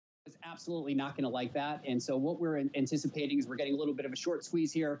absolutely not going to like that. And so what we're anticipating is we're getting a little bit of a short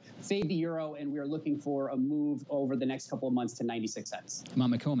squeeze here, fade the euro, and we're looking for a move over the next couple of months to 96 cents.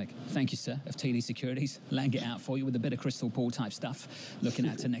 Mark McCormick, thank you, sir, of TD Securities, laying it out for you with a bit of crystal ball type stuff, looking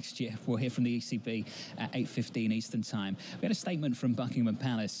out to next year. We'll hear from the ECB at 8:15 Eastern Time. We had a statement from Buckingham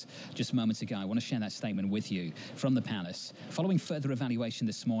Palace just moments ago. I want to share that statement with you from the Palace. Following further evaluation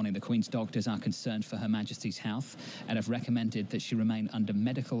this morning, the Queen's doctors are concerned for Her Majesty's health and have recommended that she remain under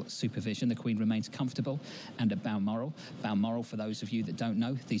medical supervision. The Queen remains comfortable and at Balmoral. Balmoral, for those of you that don't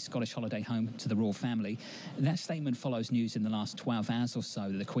know, the Scottish holiday home to the royal family. That statement follows news in the last 12 hours or so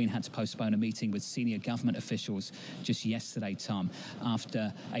that the Queen had to postpone a meeting with senior government officials just yesterday, Tom,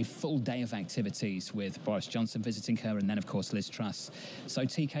 after a full day of activities with Boris Johnson visiting her and then, of course, Liz Truss. So,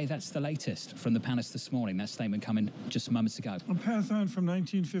 TK, that's the latest from the Palace this morning. That statement coming just moments ago. A path on from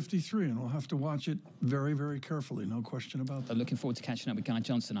 1953, and we'll have to watch it very, very carefully, no question about that. Looking forward to catching up with Guy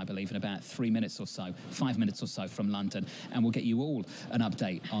Johnson, I believe, in about 3 minutes or so, 5 minutes or so from London, and we'll get you all an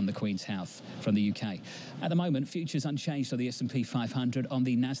update on the Queen's health from the UK. At the moment, futures unchanged on the S&P 500, on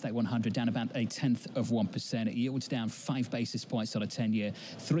the Nasdaq 100 down about 0.1%. It yields down 5 basis points on a 10-year,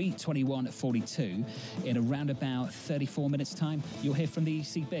 321.42. In around about 34 minutes' time, you'll hear from the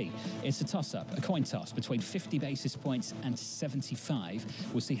ECB. It's a toss-up, a coin toss between 50 basis points and 75.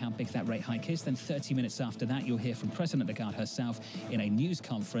 We'll see how big that rate hike is. Then 30 minutes after that, you'll hear from President Lagarde herself in a news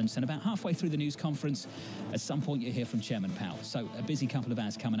conference. And about halfway through the news conference, at some point, you'll hear from Chairman Powell. So a busy couple of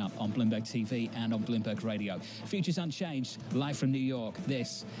hours coming up on Bloomberg TV and on Bloomberg Radio. Futures unchanged, live from New York.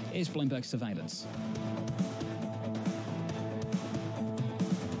 This is Bloomberg Surveillance.